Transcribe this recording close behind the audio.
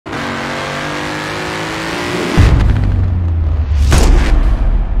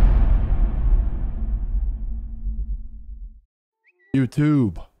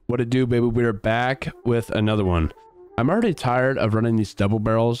YouTube, what it do, baby? We're back with another one. I'm already tired of running these double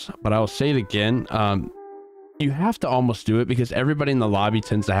barrels, but I'll say it again. You have to almost do it because everybody in the lobby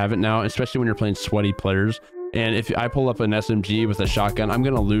tends to have it now, especially when you're playing sweaty players. And if I pull up an SMG with a shotgun, I'm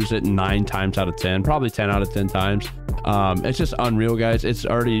gonna lose it 9 times out of 10, probably 10 out of 10 times. It's just unreal, guys. It's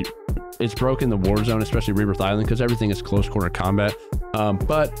broken the Warzone, especially Rebirth Island, because everything is close quarter combat.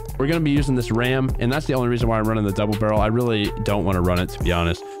 But we're gonna be using this Ram, and that's the only reason why I'm running the double barrel. I really don't want to run it, to be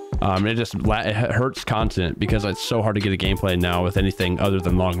honest. It hurts content because it's so hard to get a gameplay now with anything other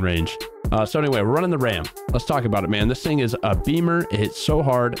than long range. So anyway, we're running the Ram. Let's talk about it, man. This thing is a beamer. It hits so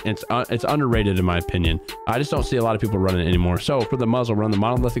hard. It's underrated in my opinion. I just don't see a lot of people running it anymore. So for the muzzle, run the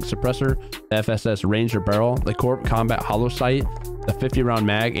monolithic suppressor, the FSS Ranger barrel, the Corp Combat hollow sight, the 50 round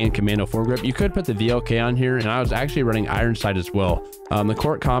mag, and commando foregrip. You could put the VLK on here, and I was actually running iron sight as well. The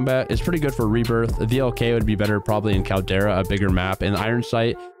Corp Combat is pretty good for Rebirth. The VLK would be better probably in Caldera, a bigger map, and the iron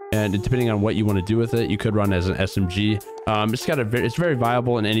sight, and depending on what you want to do with it, you could run as an SMG. It's very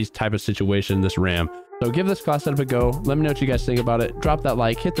viable in any type of situation, this Ram. So give this class setup a go. Let me know what you guys think about it. Drop that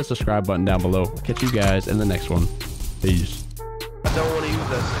like, hit the subscribe button down below. Catch you guys in the next one. Peace. I don't want to use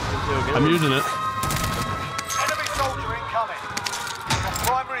that 62. I'm using it. Enemy soldier incoming. The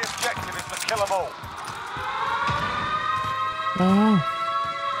primary objective is to kill them all.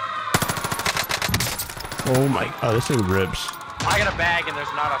 Oh my, oh, this thing rips. I got a bag and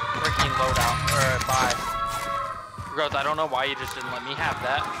there's not a freaking loadout or a buy. Rhodes, I don't know why you just didn't let me have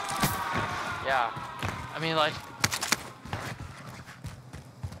that. Yeah. I mean, like.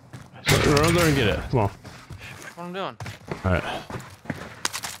 Run there and get it. Come on. What I'm doing. Alright.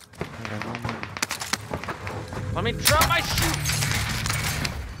 Let me drop my shoe.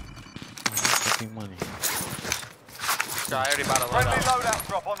 Fucking money. So I already bought a Friendly loadout. loadout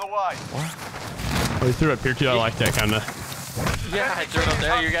drop on the way. What? Oh, you threw it up here too. I like that kind of. Yeah, I threw it up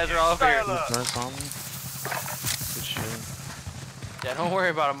there. You guys are all over Stay here. alert. Press on me? Good shit. Yeah, don't worry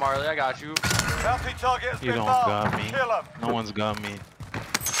about it, Marley. I got you. Bounty target has You been don't marked. got me. Kill him. No one's got me.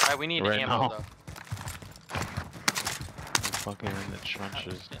 Alright, we need Right ammo now. though. I'm fucking in the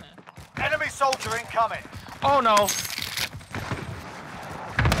trenches. Enemy soldier incoming. Oh no!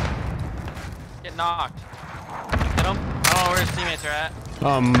 Get knocked. Get him? I don't know where his teammates are at.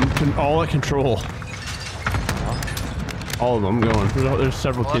 All at control. All of them going. There's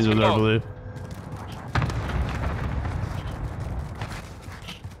several Well, teams in there, I go. believe.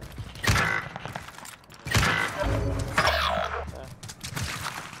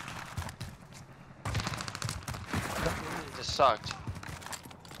 It just sucked.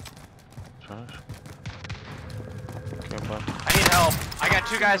 Trash. Okay, bud. I need help. I got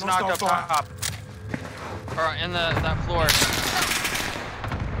 2 guys knocked up top. Or in that floor.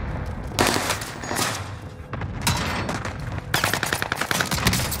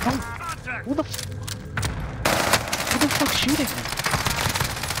 Who the fuck's shooting me?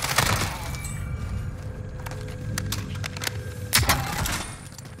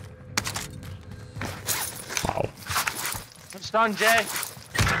 Wow. I'm stunned, Jay.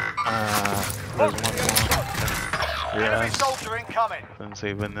 There's one more. Enemy Yes. soldier incoming. Didn't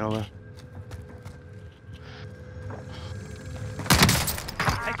say vanilla.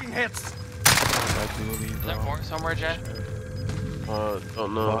 Taking hits. I do Is these, there more somewhere, Jay?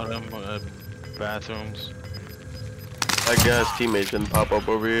 Don't know. bottom bathrooms. That guy's teammate didn't pop up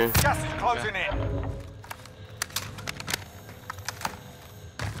over here. Gas is closing in.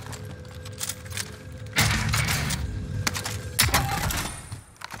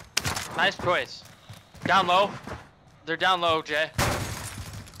 Nice choice. Down low. They're down low, Jay.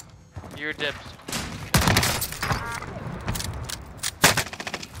 Your dips.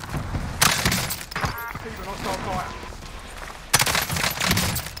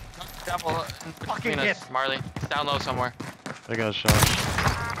 Double Fucking between us, hit. Marley. It's down low somewhere. I got a shot.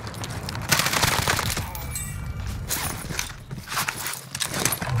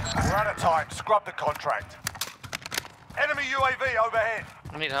 We're out of time. Scrub the contract. Enemy UAV overhead.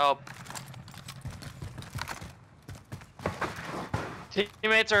 I need help.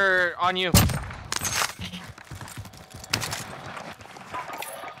 Teammates are on you.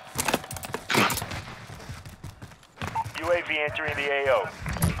 UAV entering the AO.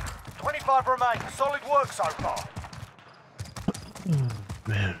 25 remain. Solid work so far.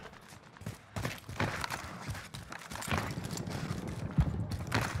 Man.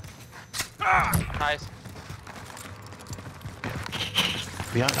 Nice.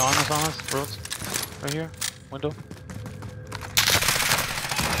 Behind, on us, Rhodes. Right here. Window.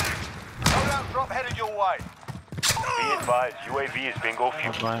 Loadout drop headed your way. Be advised, UAV is bingo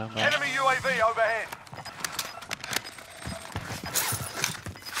fuel. I'm by. Enemy UAV overhead.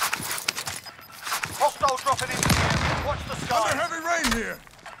 dropping into you. Watch the sky. Under heavy rain here.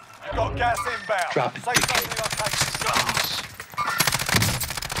 You've got gas inbound. Drop it, Safe big zone relocation.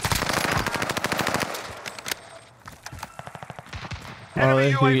 Oh,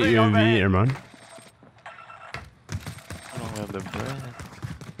 they can get UAV, overhead. never mind. I don't have the bread.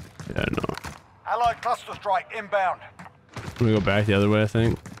 Yeah, no. Allied cluster strike inbound. I'm gonna go back the other way, I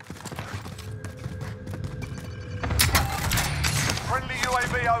think. Friendly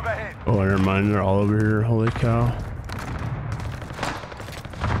UAV overhead. Oh, never mind. They're all over here. Holy cow.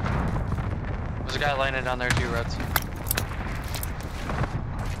 There's a guy landing down there too, Rhodes.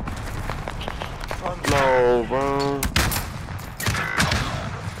 No, bro.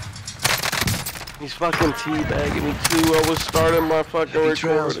 He's fucking teabagging me too. I was starting my fucking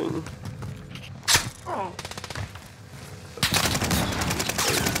recording.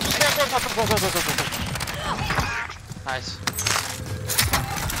 Nice.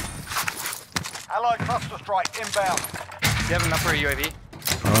 Allied cluster strike inbound. Do you have enough for a UAV?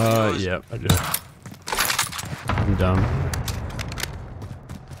 Yep, I do. I'm done.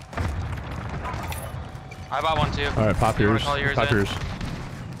 I bought one too. All right, pop You wanna yours. call yours Pop in? yours.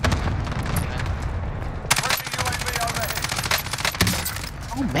 Friendly UAV overhead.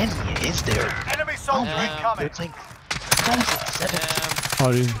 How many is there? Enemy soldier Yeah. incoming. It's like 7.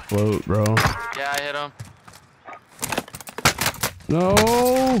 Oh, dude, float, bro. Yeah, I hit him. No!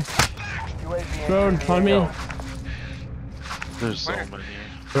 UAV Road, entering the on me. AO. There's so Where? many.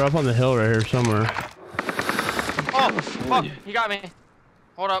 They're up on the hill right here somewhere. Oh, fuck. He got me.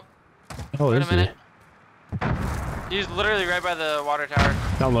 Hold up. Oh, Wait a is he? minute. He's literally right by the water tower.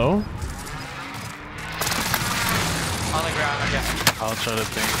 Down low? On the ground, okay. I'll try to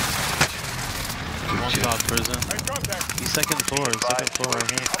ping. One top prison. He's second floor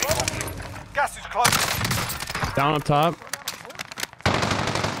right here. Gas is close. Down up top.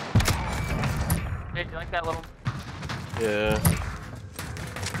 Hey, do you like that little... Yeah.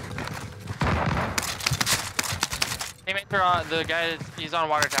 Teammates are on... The guy, he's on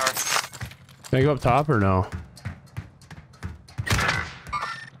water tower. Can I go up top or no?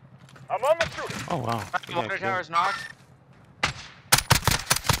 I'm on the shooter. Oh wow. The water tower's knocked. The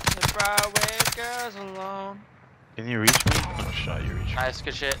Broadway girls alone. Can you reach me? Oh shot, you reach me. Nice,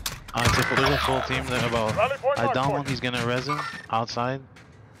 good shit. There's a full team there about. Rally point I mark down point. one, he's gonna resin outside.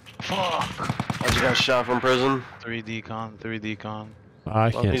 Fuck. I just got shot from prison. 3 decon.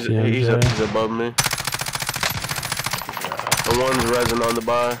 I can't He's, see him. he's, today. he's above me. The one's resin on the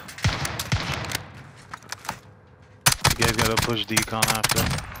buy. You guys gotta push decon after.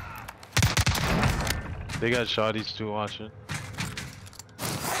 They got shotties too, watch it.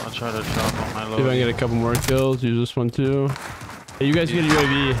 I'll try to drop on my See if I can load. get a couple more kills. Use this one too. Hey, you guys get a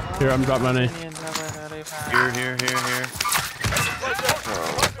UAV. Here, I'm dropping money. Here.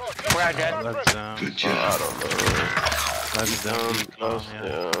 We're out dead. That's down. I don't know. That's down. Decon, Close, yeah.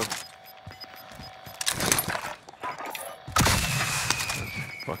 yeah.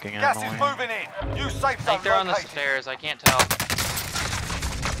 Fucking Gas is annoying. moving in. New safe I zone think they're on the located. stairs, I can't tell.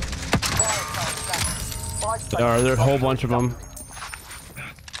 There are. There's a whole bunch of them.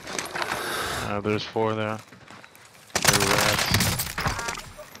 There's 4 there. They're rats.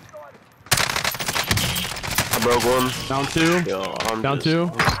 I broke one. Down 2. Yo, I'm Down just, 2.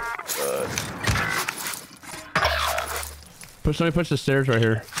 uh, Let me push the stairs right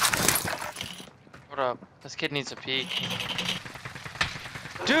here. What up? This kid needs a peek.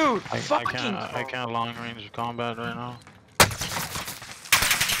 Dude, fucking... I can't long range combat right now.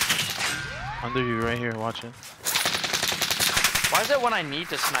 Under you right here, watch it. Why is it when I need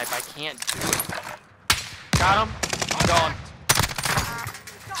to snipe, I can't do it? Got him. I'm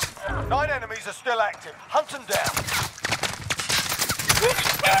going. 9 enemies are still active. Hunt them down.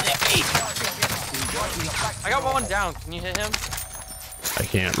 I got one down. Can you hit him? I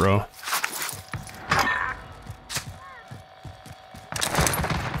can't, bro.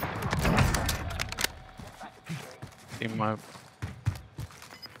 In my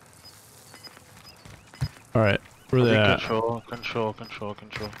Alright. Where they at? control.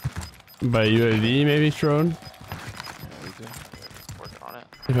 By UAV maybe, Strode? Working on it.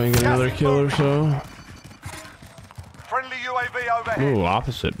 If I can get another kill or so. Friendly UAV overhead. Ooh,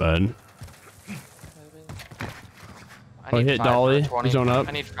 opposite, bud. I need hit 5 Dolly. for a 20. He's on up.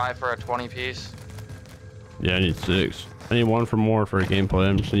 I need 5 for a 20 piece. Yeah, I need 6. I need 1 for more for a gameplay.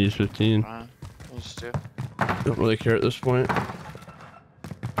 I'm just gonna use 15. Used to. Don't really care at this point.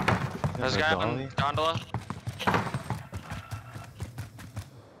 There's a guy on Dolly? gondola. An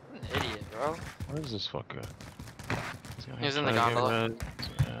idiot, bro. Where's this fucker? He's in the gondola.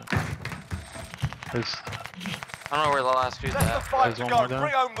 Yeah. There's, I don't know where the last dude's That's the at. fight There's to one go. more down.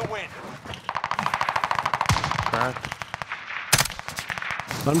 Bring home the win. crack.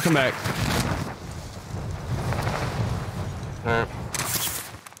 Let him come back. Alright.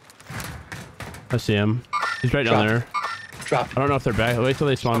 I see him. He's right down there. Drop. I don't know if they're back. Wait till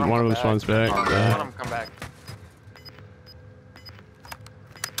they spawn. One of them spawns back. Let Yeah. them come back.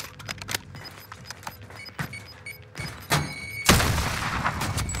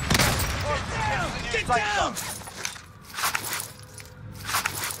 Get down!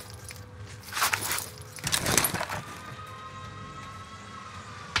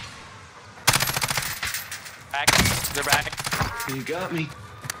 Back. They're back. You got me.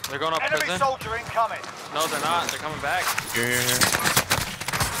 They're going up Enemy prison. soldier incoming. No, they're not. They're coming back. Here.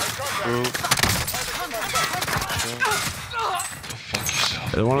 Group.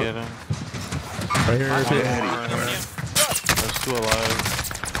 They want Get him. right here. Right Right here. There's 2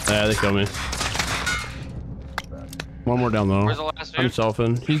 alive. Yeah, they killed me. One more down low. Where's the last I'm dude?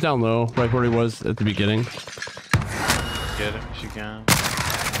 selfing. He's down low, right where he was at the beginning. Get him if you can.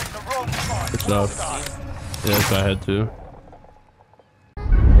 The wrong side. Good stuff. Yeah, that's what I had to.